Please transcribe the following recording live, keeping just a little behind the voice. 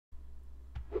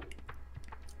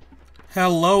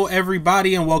Hello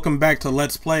everybody and welcome back to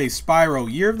Let's Play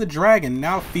Spyro Year of the Dragon,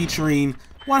 now featuring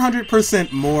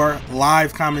 100% more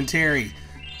live commentary.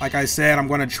 Like I said, I'm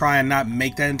going to try and not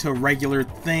make that into a regular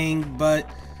thing, but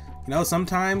you know,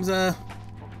 sometimes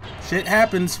shit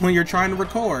happens when you're trying to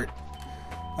record.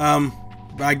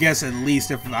 But I guess at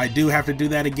least if I do have to do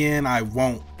that again, I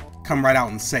won't come right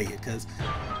out and say it, because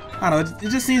I don't know, it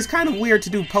just seems kind of weird to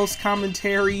do post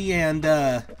commentary and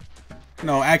you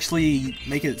know, actually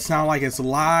make it sound like it's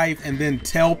live and then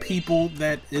tell people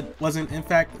that it wasn't in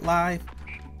fact live.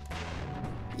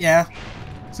 Yeah,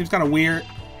 seems kind of weird.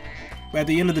 But at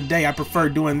the end of the day, I prefer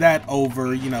doing that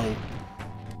over, you know,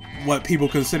 what people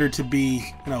consider to be,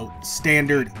 you know,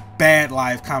 standard bad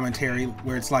live commentary,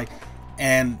 where it's like,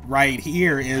 and right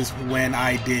here is when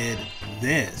I did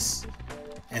this,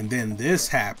 and then this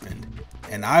happened,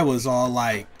 and I was all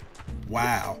like,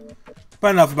 wow.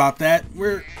 But enough about that.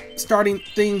 We're starting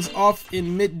things off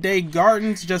in Midday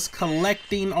Gardens, just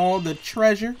collecting all the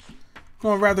treasure.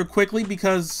 Going rather quickly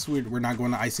because we're not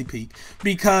going to Icy Peak,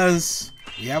 because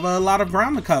we have a lot of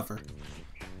ground to cover.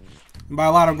 And by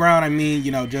a lot of ground, I mean,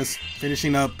 you know, just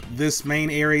finishing up this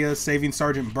main area, saving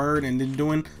Sergeant Byrd, and then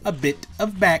doing a bit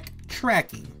of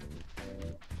backtracking.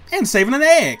 And saving an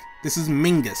egg. This is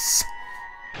Mingus.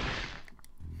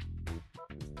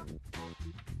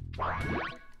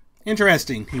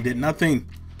 Interesting, he did nothing.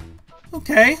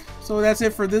 Okay, so that's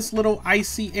it for this little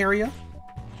icy area.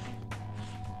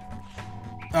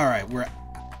 Alright, we're...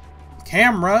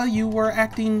 Camera, you were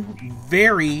acting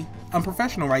very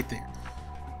unprofessional right there.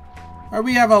 Alright,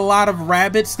 we have a lot of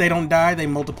rabbits. They don't die, they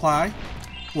multiply.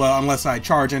 Well, unless I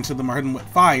charge into them or hit them with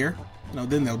fire. You know,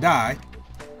 then they'll die.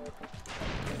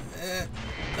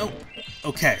 Oh,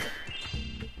 okay.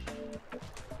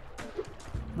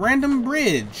 Random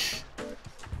bridge.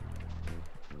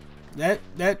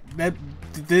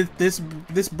 This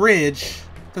bridge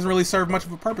doesn't really serve much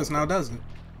of a purpose now, does it?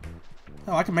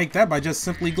 Oh, I can make that by just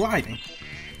simply gliding.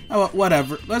 Oh,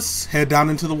 whatever. Let's head down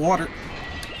into the water.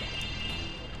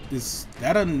 Is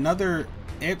that another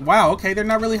egg? Wow, okay, they're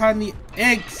not really hiding the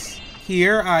eggs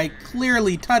here. I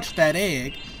clearly touched that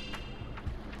egg.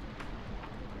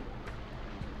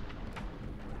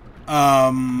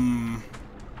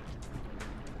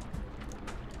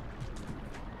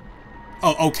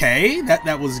 Oh, okay.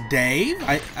 That was Dave.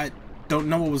 I don't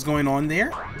know what was going on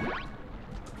there.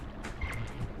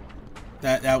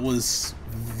 That was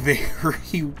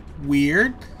very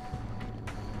weird.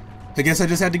 I guess I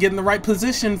just had to get in the right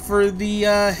position for the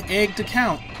egg to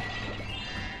count.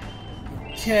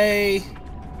 Okay.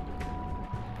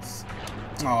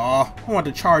 Aw, I want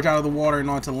to charge out of the water and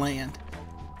onto land.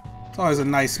 It's always a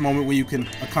nice moment when you can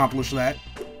accomplish that.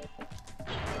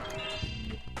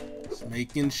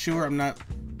 Making sure I'm not...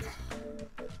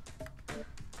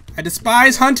 I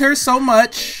despise hunters so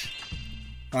much.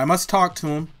 I must talk to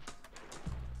him.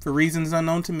 For reasons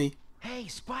unknown to me. Hey,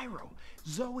 Spyro.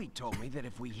 Zoe told me that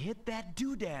if we hit that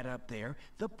doodad up there,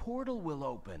 the portal will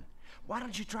open. Why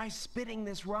don't you try spitting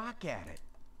this rock at it?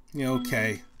 Yeah,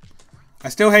 okay. I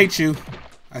still hate you.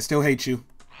 I still hate you.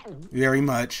 Very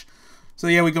much. So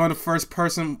yeah, we go into first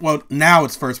person. Well, now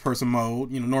it's first person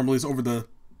mode. You know, normally it's over the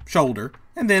shoulder.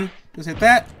 And then just hit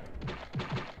that.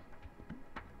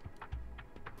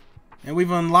 And we've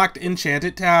unlocked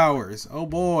Enchanted Towers. Oh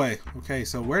boy. Okay,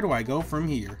 so where do I go from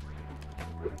here?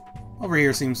 Over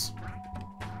here seems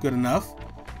good enough.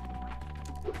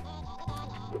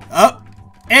 Up!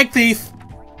 Egg thief!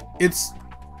 It's...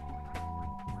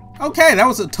 Okay, that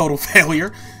was a total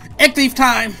failure. Egg thief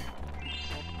time!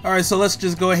 Alright, so let's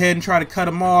just go ahead and try to cut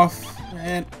him off.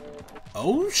 And...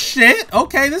 oh shit!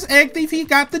 Okay, this egg thief, he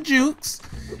got the jukes.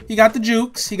 He got the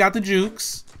jukes. He got the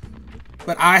jukes.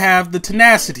 But I have the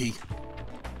tenacity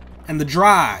and the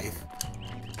drive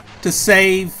to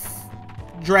save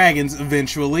dragons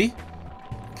eventually.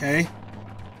 Okay.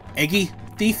 Eggy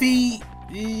thiefy.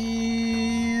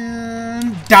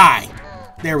 And die.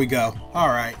 There we go.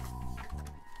 Alright.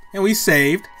 And we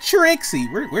saved Trixie.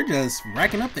 We're just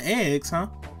racking up the eggs, huh?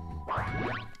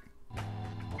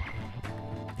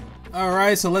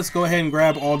 Alright, so let's go ahead and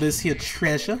grab all this here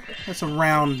treasure that's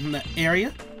around the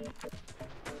area.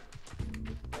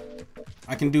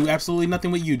 I can do absolutely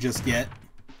nothing with you just yet.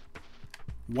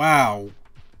 Wow.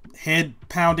 Head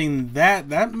pounding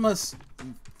that must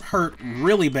hurt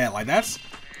really bad. Like that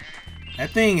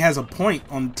thing has a point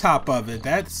on top of it.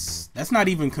 That's not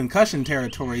even concussion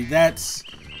territory. That's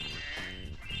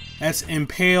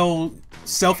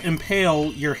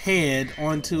self-impale your head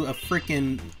onto a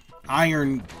freaking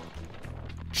iron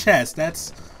chest.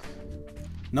 That's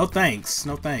no thanks,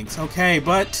 no thanks. Okay,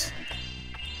 but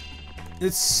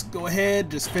let's go ahead,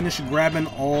 just finish grabbing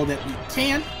all that we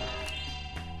can.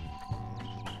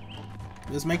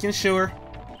 Just making sure.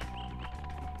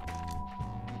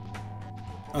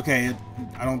 Okay,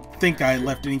 I don't think I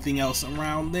left anything else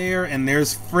around there. And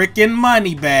there's freaking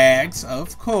money bags,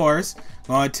 of course.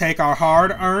 Gonna take our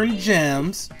hard-earned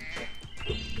gems.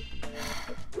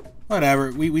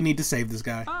 Whatever, we need to save this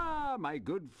guy. Ah, my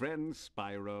good friend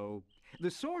Spyro.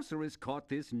 The sorceress caught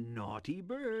this naughty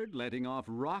bird letting off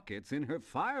rockets in her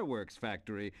fireworks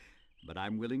factory. But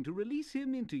I'm willing to release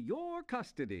him into your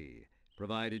custody,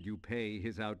 provided you pay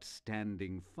his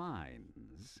outstanding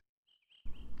fines.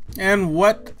 And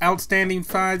what outstanding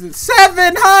fines is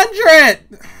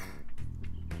 700?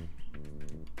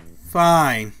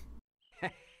 Fine.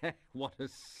 What a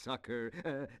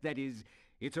sucker. That is,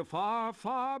 it's a far,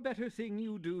 far better thing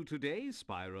you do today,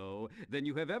 Spyro, than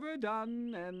you have ever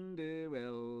done, and,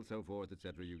 well, so forth,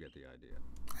 etc. You get the idea.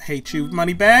 I hate you,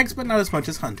 Moneybags, but not as much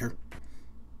as Hunter.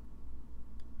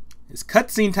 It's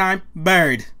cutscene time.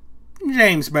 Byrd.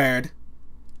 James Byrd.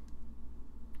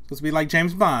 Supposed to be like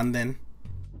James Bond, then.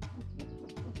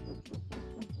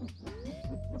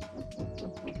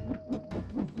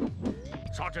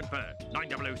 Sergeant Byrd,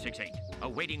 90068.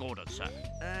 Awaiting orders, sir.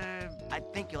 I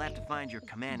think you'll have to find your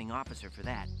commanding officer for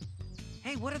that.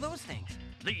 Hey, what are those things?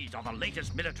 These are the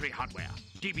latest military hardware.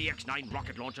 DBX-9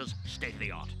 rocket launchers,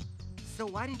 state-of-the-art. So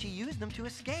why didn't you use them to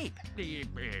escape?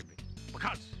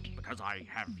 Because I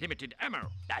have limited ammo,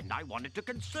 and I wanted to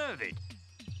conserve it.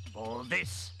 For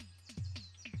this.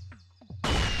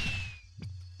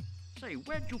 Say,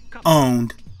 where'd you come from?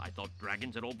 Owned. I thought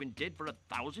dragons had all been dead for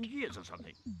 1,000 years or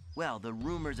something. Well, the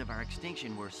rumors of our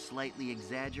extinction were slightly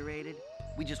exaggerated.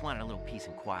 We just wanted a little peace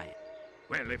and quiet.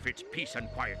 Well, if it's peace and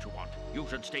quiet you want, you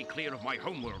should stay clear of my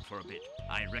homeworld for a bit.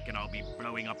 I reckon I'll be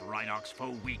blowing up Rhinox for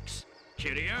weeks.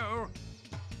 Cheerio!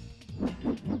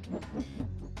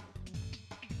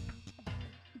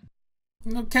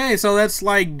 Okay, so that's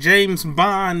like James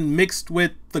Bond mixed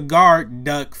with the guard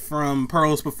duck from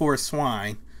Pearls Before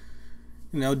Swine.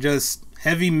 You know, just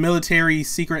heavy military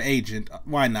secret agent.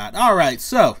 Why not? Alright,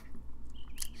 so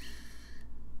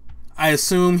I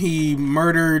assume he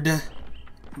murdered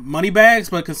Moneybags,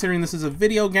 but considering this is a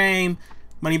video game,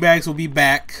 Moneybags will be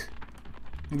back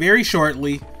very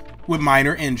shortly with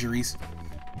minor injuries.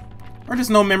 Or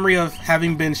just no memory of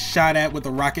having been shot at with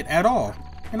a rocket at all.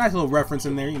 A nice little reference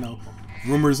in there, you know.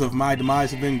 Rumors of my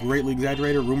demise have been greatly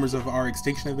exaggerated. Rumors of our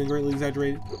extinction have been greatly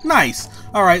exaggerated. Nice!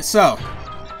 Alright, so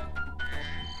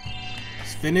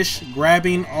let's finish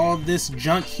grabbing all this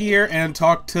junk here and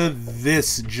talk to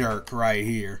this jerk right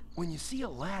here. When you see a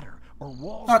ladder or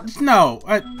walls... No!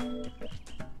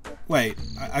 Wait,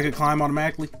 I could climb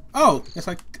automatically? Oh, it's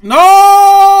like...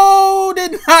 No!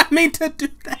 Did not mean to do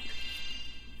that!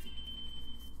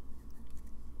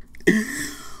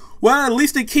 Well, at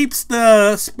least it keeps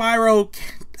the Spyro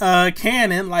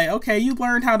canon. Like, okay, you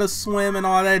learned how to swim and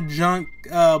all that junk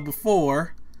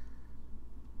before.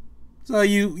 So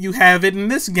you have it in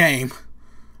this game.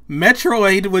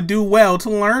 Metroid would do well to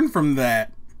learn from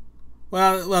that.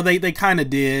 Well, they kind of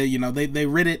did. You know, they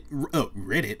wrote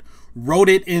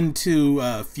it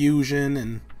into Fusion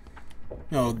and,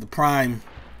 you know, the Prime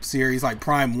series, like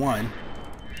Prime 1.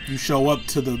 You show up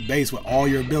to the base with all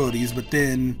your abilities, but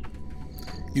then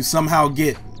you somehow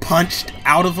get punched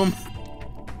out of them.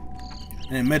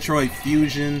 And in Metroid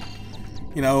Fusion,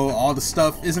 you know, all the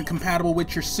stuff isn't compatible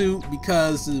with your suit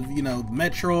because of, you know,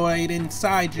 Metroid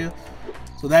inside you.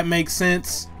 So that makes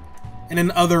sense. And in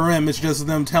Other M, it's just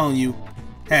them telling you,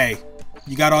 hey,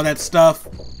 you got all that stuff,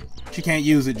 but you can't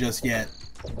use it just yet.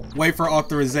 Wait for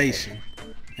authorization.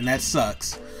 And that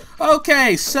sucks.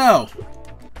 Okay, so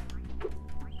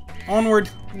onward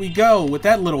we go with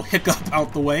that little hiccup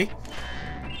out the way.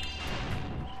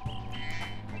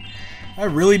 I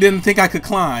really didn't think I could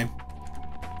climb.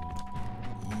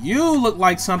 You look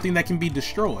like something that can be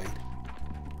destroyed.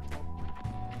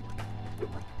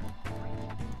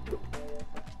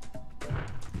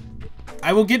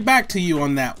 I will get back to you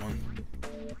on that one.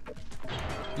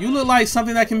 You look like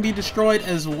something that can be destroyed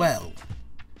as well.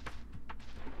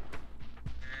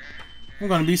 I'm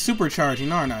gonna be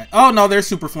supercharging, aren't I? Oh no, there's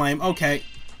Super Flame. Okay.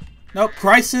 Nope,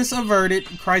 crisis averted.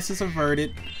 Crisis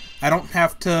averted. I don't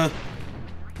have to,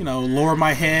 you know, lower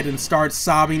my head and start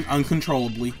sobbing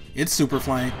uncontrollably. It's Super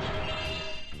Flame.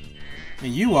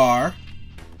 And you are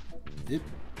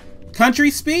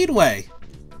Country Speedway.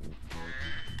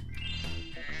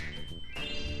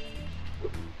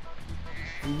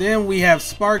 And then we have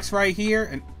Sparks right here.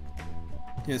 And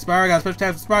yeah, Spyro got a special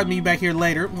task. Spyro me back here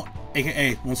later.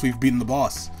 AKA once we've beaten the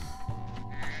boss.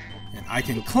 And I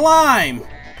can climb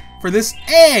for this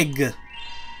egg.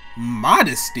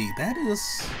 Modesty. That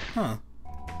is, huh.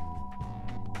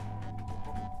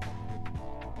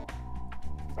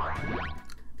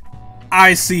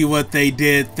 I see what they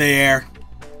did there.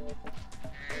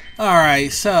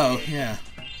 Alright, so, yeah.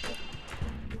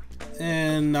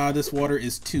 And this water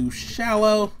is too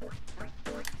shallow.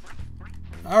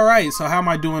 Alright, so how am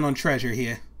I doing on treasure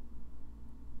here?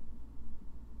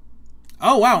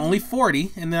 Oh wow, only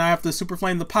 40. And then I have to super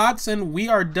flame the pots and we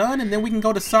are done. And then we can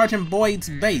go to Sergeant Boyd's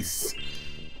base.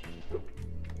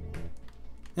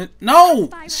 No!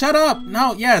 Shut up!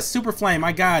 No, yes, super flame.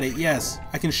 I got it. Yes,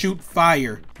 I can shoot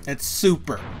fire. That's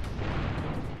super.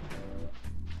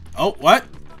 Oh, what?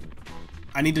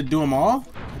 I need to do them all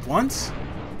at once?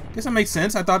 Guess that makes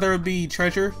sense. I thought there would be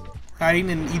treasure hiding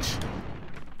in each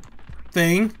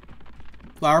thing.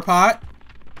 Flower pot.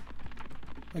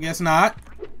 I guess not.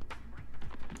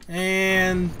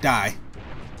 And die.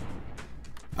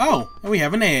 Oh, and we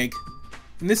have an egg.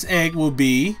 And this egg will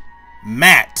be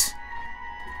Matt.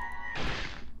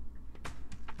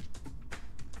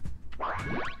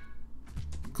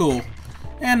 Cool.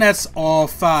 And that's all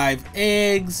 5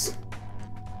 eggs.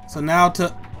 So now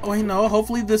to... Oh, wait, no.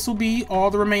 Hopefully this will be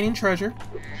all the remaining treasure.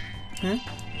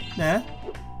 Yeah.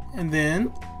 And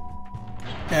then...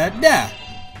 Yeah.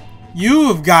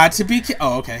 You've got to be...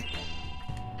 Oh, okay.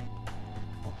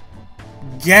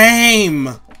 Game!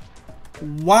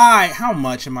 Why? How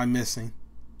much am I missing?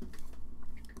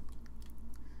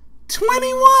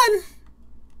 21!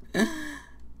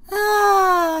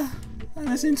 I'm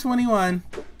missing 21.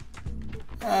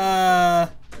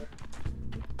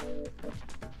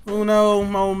 Uno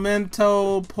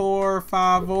momento por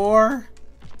favor.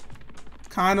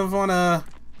 Kind of on a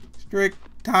strict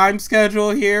time schedule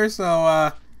here, so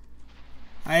I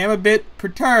am a bit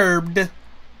perturbed that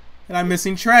I'm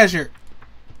missing treasure.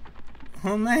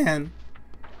 Oh man.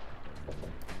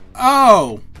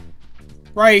 Oh!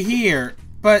 Right here.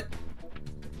 But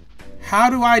how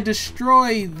do I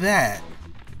destroy that?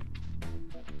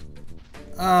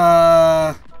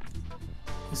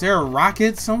 Is there a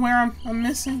rocket somewhere I'm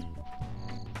missing?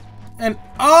 And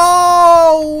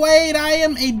oh wait, I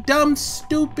am a dumb,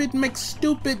 stupid,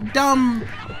 McStupid, dumb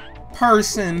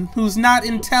person who's not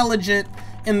intelligent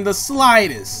in the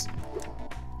slightest.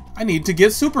 I need to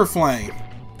get super flame.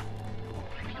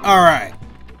 Alright.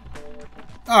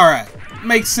 Alright.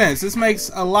 Makes sense. This makes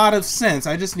a lot of sense.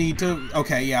 I just need to...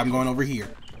 Okay, yeah, I'm going over here.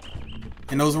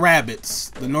 And those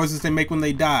rabbits, the noises they make when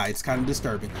they die, it's kind of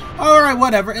disturbing. Alright,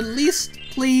 whatever. At least,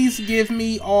 please give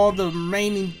me all the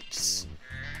remaining...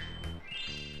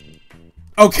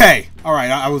 Okay.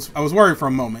 Alright, I was worried for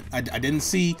a moment. I didn't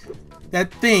see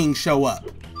that thing show up.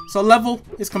 So level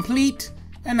is complete,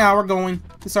 and now we're going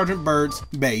to Sergeant Byrd's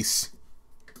base.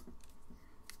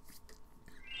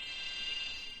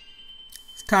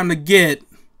 It's time to get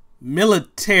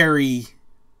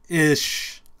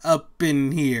military-ish up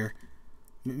in here.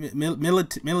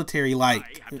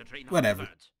 Military-like. Whatever.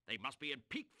 They must be in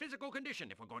peak physical condition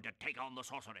if we're going to take on the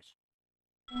sorceress.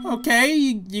 Okay,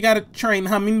 you gotta train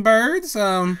hummingbirds.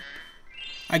 I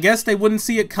guess they wouldn't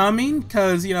see it coming,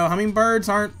 because, you know, hummingbirds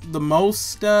aren't the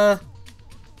most,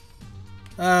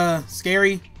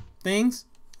 scary things,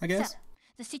 I guess. Sir,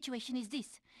 the situation is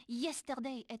this.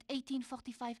 Yesterday, at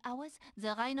 18:45 hours, the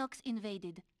Rhinox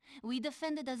invaded. We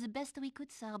defended as best we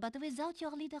could, sir, but without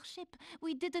your leadership,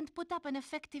 we didn't put up an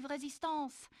effective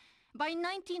resistance. By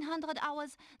 1900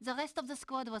 hours, the rest of the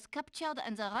squad was captured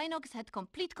and the Rhinox had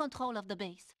complete control of the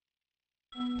base.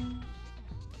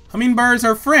 Hummingbirds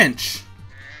are French.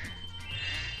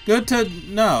 Good to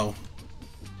know.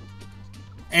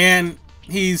 And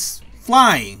he's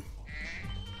flying.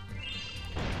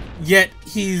 Yet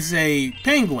he's a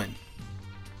penguin.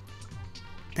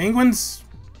 Penguins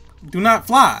do not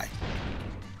fly.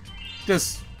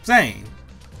 Just saying.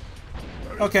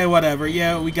 Okay, whatever.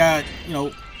 Yeah, we got, you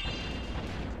know,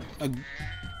 a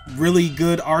really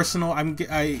good arsenal.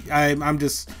 I'm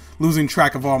just losing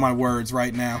track of all my words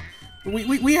right now.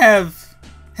 We have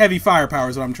heavy firepower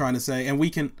is what I'm trying to say, and we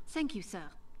can... Thank you, sir.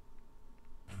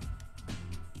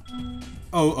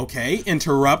 Oh, okay.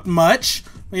 Interrupt much.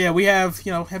 But yeah, we have,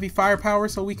 you know, heavy firepower,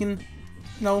 so we can,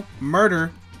 you know,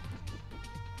 murder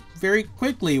very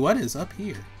quickly. What is up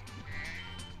here?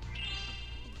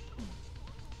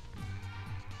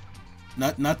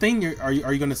 Nothing? Are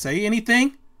you gonna say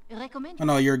anything? Oh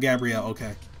no, you're Gabrielle.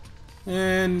 Okay.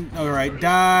 And all right,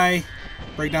 die.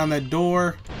 Break down that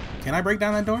door. Can I break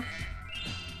down that door?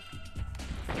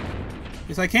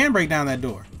 Yes, I can break down that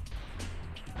door.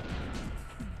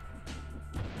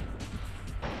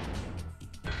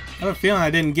 I have a feeling I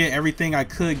didn't get everything I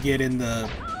could get in the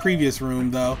previous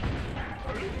room, though.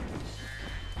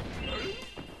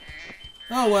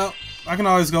 Oh well, I can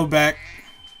always go back.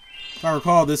 If I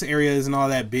recall, this area isn't all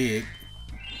that big.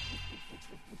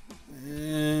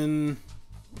 And...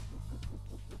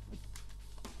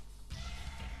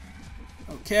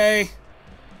 okay.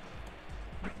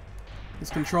 This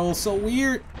control's so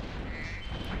weird.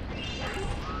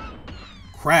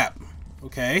 Crap.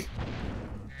 Okay.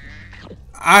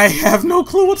 I have no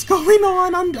clue what's going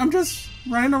on. I'm just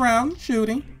running around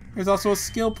shooting. There's also a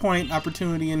skill point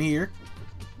opportunity in here.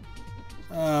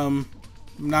 I'm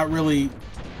not really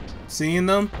seeing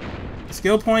them. The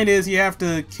skill point is you have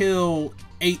to kill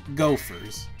 8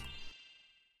 gophers.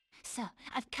 Sir,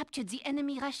 I've captured the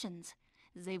enemy Russians.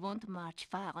 They won't march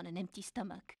far on an empty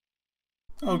stomach.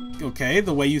 Oh, okay,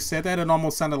 the way you said that, it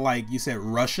almost sounded like you said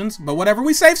Russians, but whatever,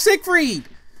 we saved Siegfried!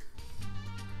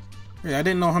 Yeah, I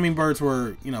didn't know hummingbirds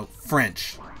were, you know,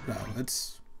 French. No,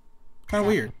 that's kind of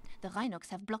weird. The Rhinox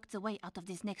have blocked the way out of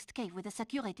this next cave with a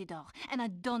security door, and I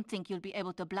don't think you'll be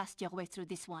able to blast your way through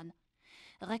this one.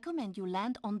 Recommend you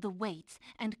land on the weights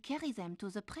and carry them to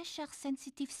the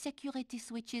pressure-sensitive security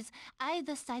switches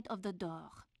either side of the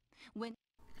door. When...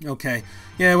 okay.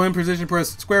 Yeah, when in position,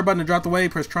 press square button to drop the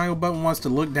weight, press triangle button once to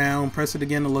look down, press it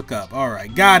again to look up.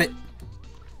 Alright, got it.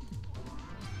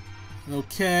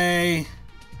 Okay.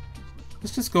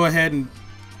 Let's just go ahead and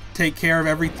take care of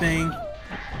everything.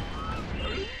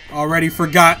 Already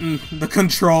forgotten the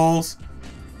controls.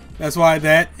 That's why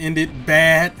that ended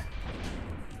bad.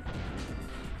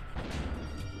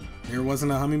 There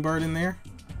wasn't a hummingbird in there?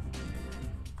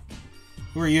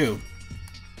 Who are you?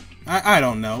 I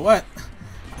don't know. What?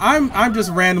 I'm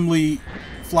just randomly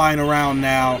flying around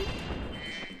now,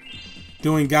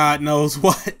 doing God knows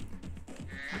what.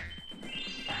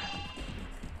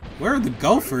 Where are the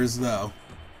gophers though?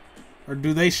 Or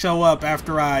do they show up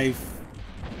after I've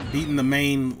beaten the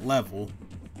main level?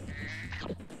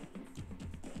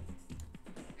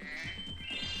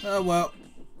 Oh well.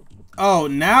 Oh,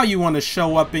 now you want to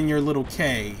show up in your little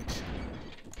cage.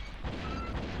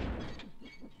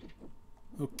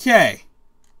 Okay.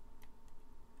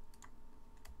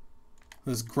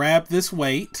 Let's grab this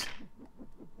weight.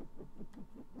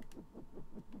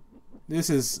 This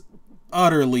is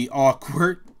utterly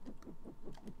awkward.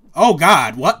 Oh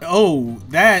God, what? Oh,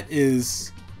 that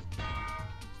is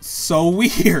so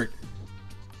weird.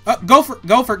 Gopher.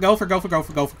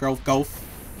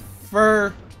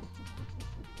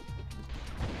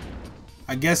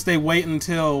 I guess they wait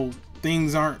until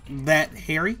things aren't that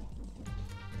hairy.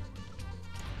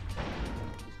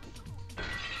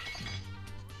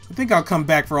 I think I'll come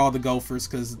back for all the gophers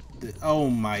because, oh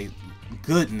my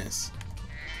goodness.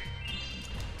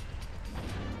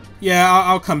 Yeah,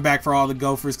 I'll come back for all the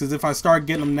gophers because if I start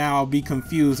getting them now, I'll be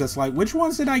confused. That's like, which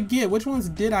ones did I get? Which ones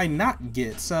did I not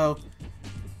get? So,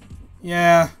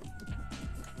 yeah.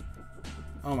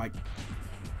 Oh my.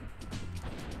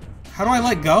 How do I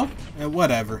let go?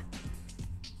 Whatever.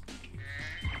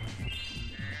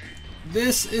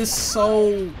 This is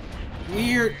so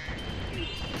weird.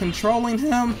 Controlling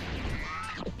him.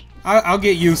 I'll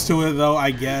get used to it though,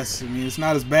 I guess. I mean, it's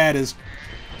not as bad as...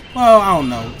 well, I don't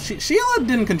know. Sheila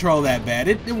didn't control that bad.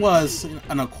 It was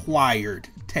an acquired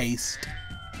taste.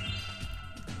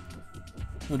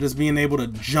 So just being able to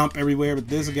jump everywhere, but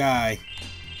this guy...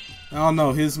 I don't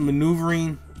know, his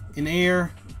maneuvering in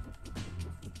air...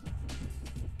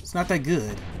 it's not that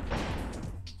good.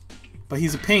 But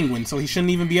he's a penguin, so he shouldn't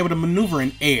even be able to maneuver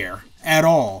in air at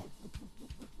all.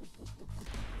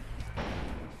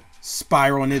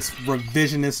 Spyro and its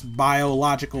revisionist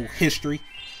biological history.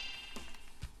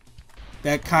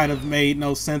 That kind of made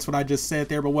no sense what I just said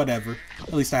there, but whatever.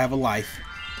 At least I have a life.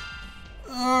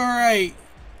 Alright.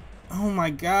 Oh my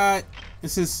God.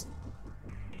 This is...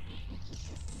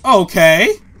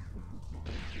 okay.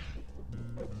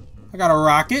 I got a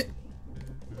rocket.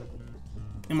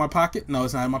 In my pocket? No,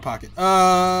 it's not in my pocket.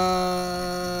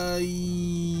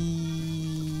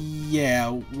 Yeah,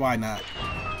 why not?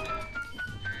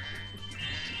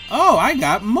 Oh, I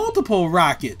got multiple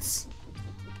rockets.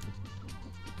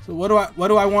 So what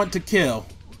do I want to kill?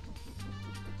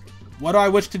 What do I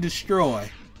wish to destroy?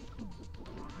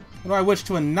 What do I wish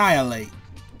to annihilate?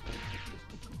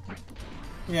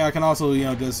 Yeah, I can also, you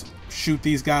know, just shoot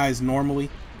these guys normally.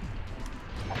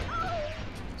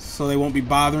 So they won't be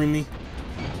bothering me.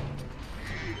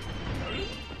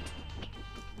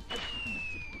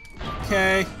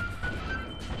 Okay.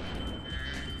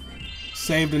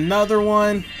 Saved another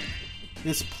one.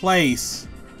 This place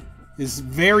is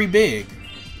very big.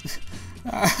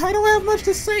 I don't have much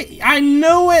to say. I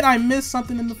knew it. I missed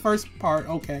something in the first part.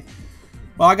 Okay.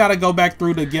 Well, I gotta go back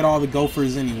through to get all the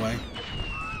gophers anyway.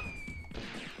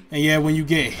 And yeah, when you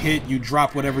get hit, you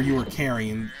drop whatever you were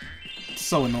carrying.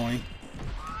 So annoying.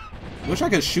 Wish I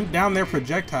could shoot down their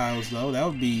projectiles, though. That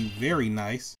would be very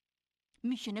nice.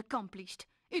 Mission accomplished.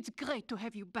 It's great to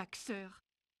have you back, sir.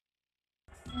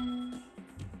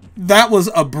 That was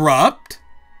abrupt.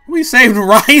 We saved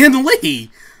Ryan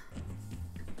Lee.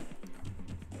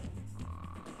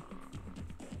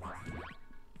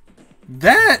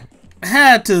 That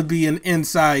had to be an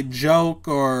inside joke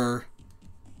or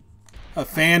a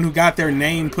fan who got their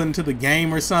name put into the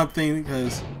game or something,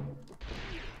 because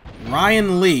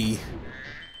Ryan Lee.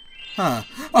 Huh.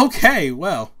 Okay,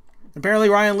 well, apparently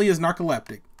Ryan Lee is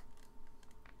narcoleptic.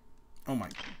 Oh my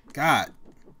god.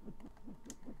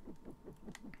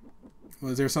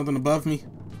 Was there something above me?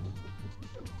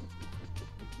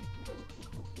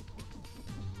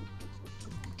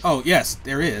 Oh, yes,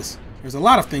 there is. There's a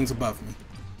lot of things above me.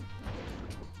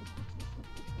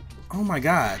 Oh my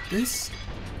god, this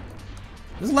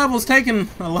level's taking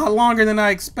a lot longer than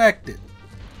I expected.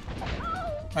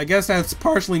 I guess that's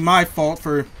partially my fault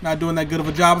for not doing that good of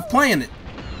a job of playing it.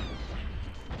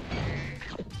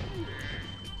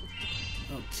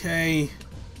 Okay.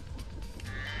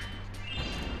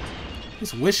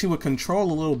 Just wish he would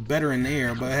control a little better in the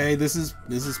air, but hey, this is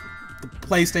the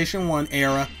PlayStation 1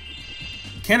 era.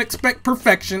 Can't expect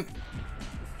perfection.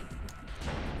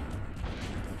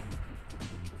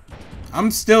 I'm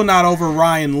still not over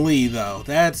Ryan Lee though.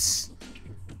 That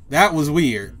was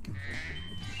weird.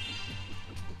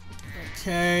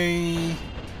 Okay.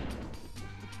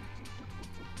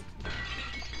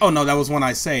 Oh no, that was one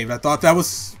I saved. I thought that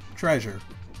was treasure.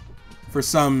 For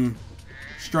some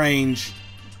strange,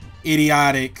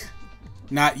 idiotic,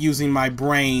 not using my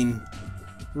brain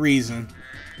reason.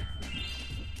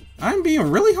 I'm being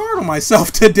really hard on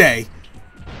myself today.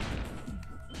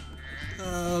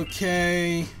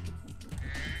 Okay.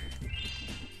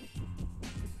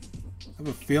 I have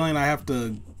a feeling I have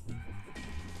to...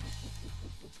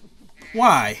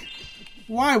 Why?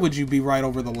 Why would you be right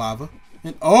over the lava?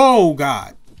 And oh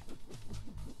god.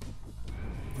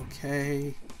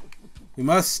 Okay. We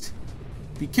must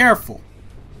be careful.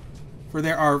 For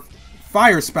there are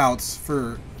fire spouts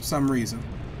for some reason.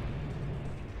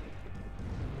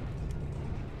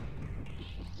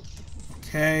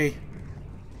 Okay.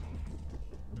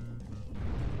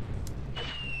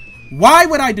 Why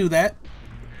would I do that?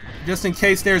 Just in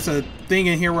case there's a thing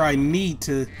in here where I need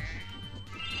to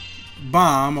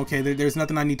bomb. Okay, there's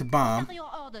nothing I need to bomb. Your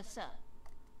order, sir.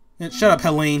 Shut up,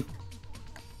 Helene.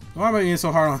 Why am I being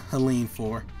so hard on Helene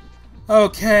for?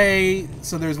 Okay,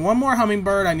 so there's one more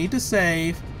hummingbird I need to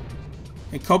save.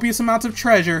 And copious amounts of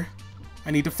treasure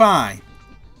I need to find.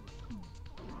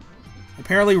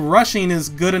 Apparently rushing is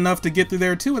good enough to get through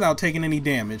there too without taking any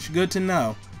damage. Good to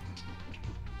know.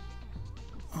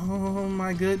 Oh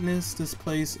my goodness, this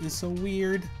place is so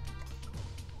weird.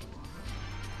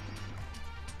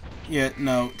 Yeah,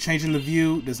 no, changing the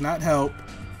view does not help.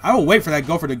 I will wait for that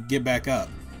gopher to get back up.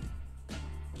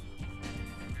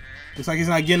 Looks like he's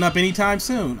not getting up anytime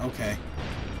soon. Okay.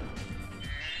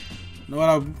 You know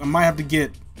what, I might have to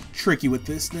get tricky with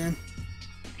this then.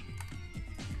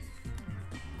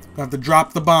 I have to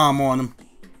drop the bomb on him.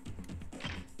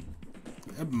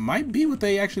 It might be what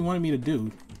they actually wanted me to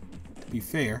do, to be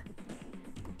fair.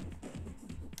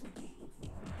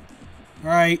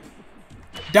 Alright.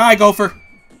 Die, gopher!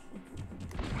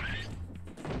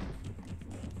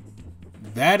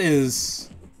 That is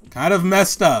kind of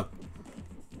messed up.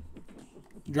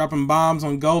 Dropping bombs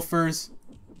on gophers.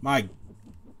 My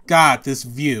god, this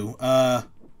view.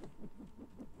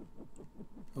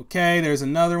 Okay, there's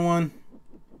another one.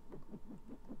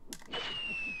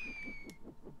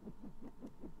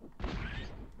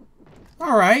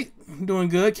 Alright, I'm doing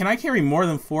good. Can I carry more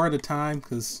than 4 at a time?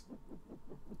 Because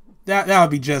that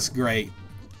would be just great.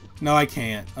 No, I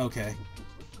can't. Okay.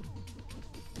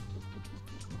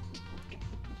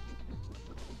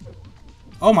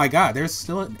 Oh my god, there's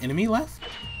still an enemy left?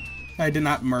 I did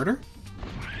not murder?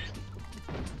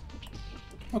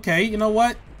 Okay, you know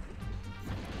what?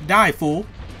 Die, fool.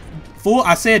 Fool,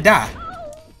 I said die.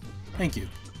 Thank you.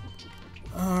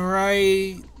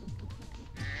 Alright.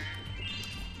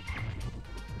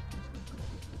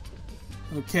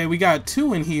 Okay, we got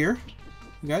 2 in here.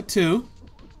 We got 2.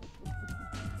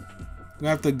 We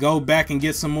have to go back and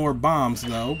get some more bombs,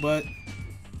 though, but...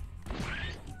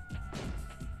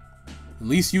 At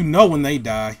least you know when they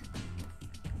die.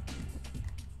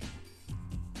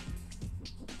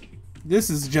 This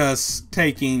is just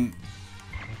taking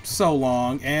so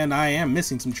long, and I am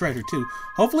missing some treasure too.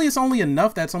 Hopefully it's only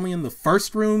enough that's only in the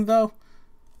first room though.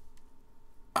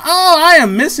 Oh, I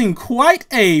am missing quite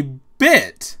a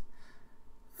bit.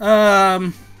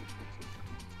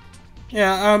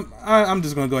 Yeah, I'm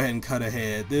just gonna go ahead and cut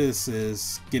ahead. This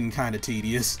is getting kind of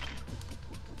tedious.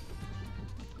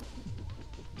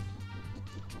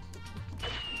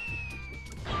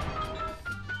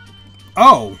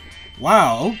 Oh,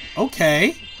 wow.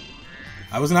 Okay.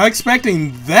 I was not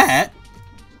expecting that.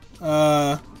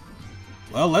 Well,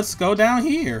 let's go down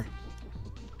here.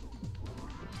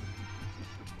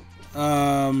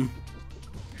 Yeah,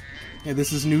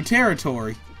 this is new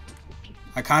territory.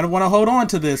 I kind of want to hold on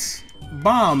to this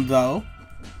bomb, though.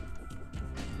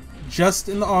 Just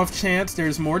in the off chance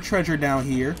there's more treasure down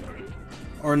here.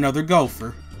 Or another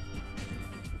gopher.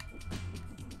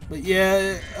 But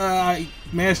yeah, I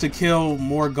managed to kill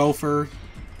more gophers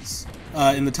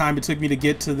in the time it took me to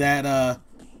get to that,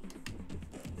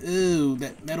 ooh,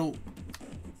 that metal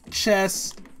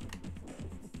chest.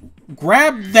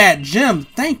 Grab that gem.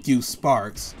 Thank you,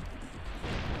 Sparks.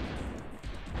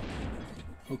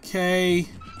 Okay.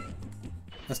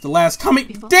 That's the last coming.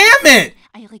 Damn it!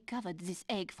 I recovered this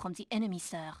egg from the enemy,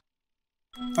 sir.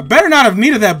 I better not have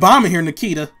needed that bomb in here,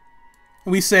 Nikita.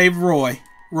 We saved Roy.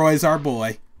 Roy's our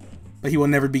boy. But he will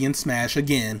never be in Smash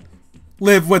again.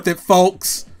 Live with it,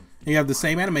 folks. And you have the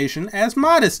same animation as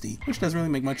Modesty, which doesn't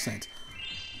really make much sense.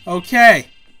 Okay.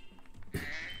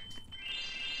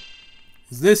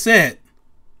 Is this it?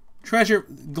 Treasure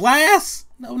glass?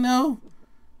 No, no.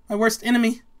 My worst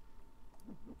enemy.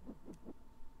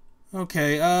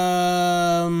 Okay,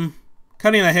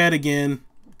 cutting ahead again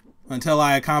until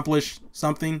I accomplish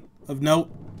something of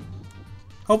note.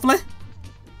 Hopefully.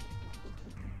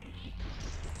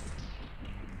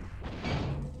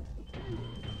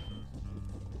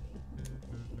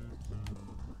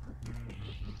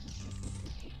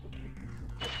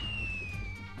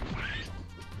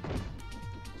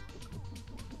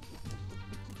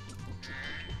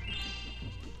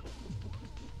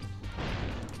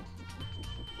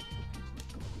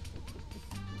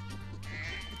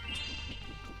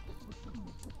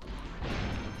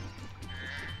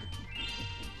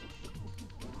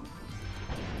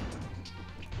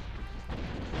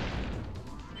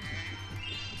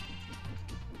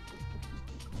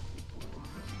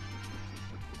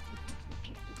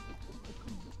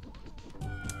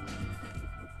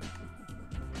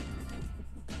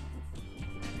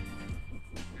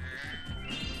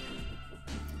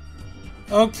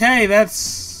 Okay,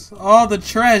 that's all the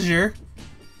treasure.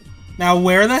 Now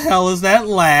where the hell is that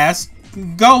last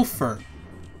gopher?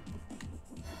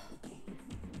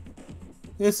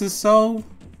 This is so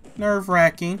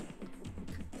nerve-wracking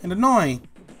and annoying.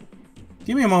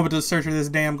 Give me a moment to search for this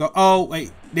damn oh,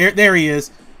 wait. There he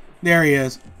is. There he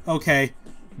is. Okay.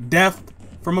 Death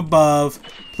from above.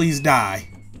 Please die.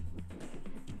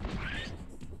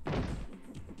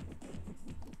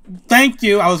 Thank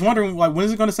you. I was wondering, like, when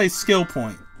is it going to say skill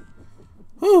point?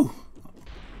 Whew.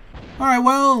 Alright,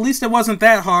 well, at least it wasn't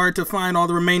that hard to find all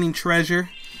the remaining treasure.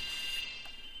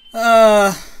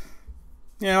 Yeah,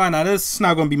 why not? It's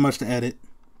not going to be much to edit.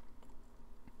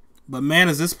 But man,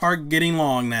 is this part getting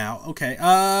long now. Okay,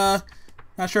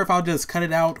 not sure if I'll just cut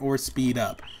it out or speed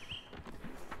up.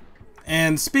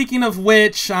 And speaking of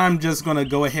which, I'm just going to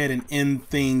go ahead and end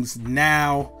things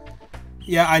now.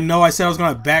 Yeah, I know I said I was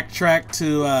going to backtrack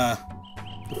to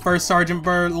the first Sergeant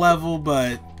Byrd level,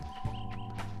 but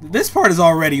this part is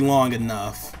already long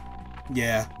enough.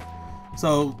 Yeah.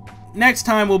 So next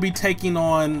time we'll be taking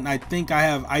on, I think I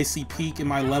have Icy Peak in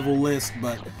my level list,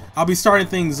 but I'll be starting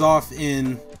things off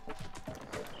in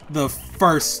the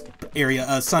first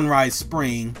area, Sunrise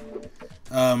Spring.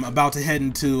 About to head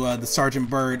into the Sergeant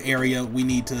Byrd area we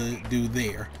need to do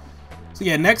there. So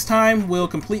yeah, next time we'll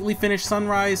completely finish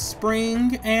Sunrise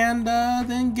Spring and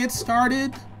then get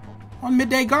started on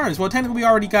Midday Gardens. Well, technically we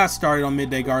already got started on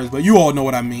Midday Gardens, but you all know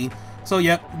what I mean. So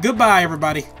yep, goodbye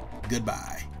everybody.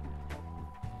 Goodbye.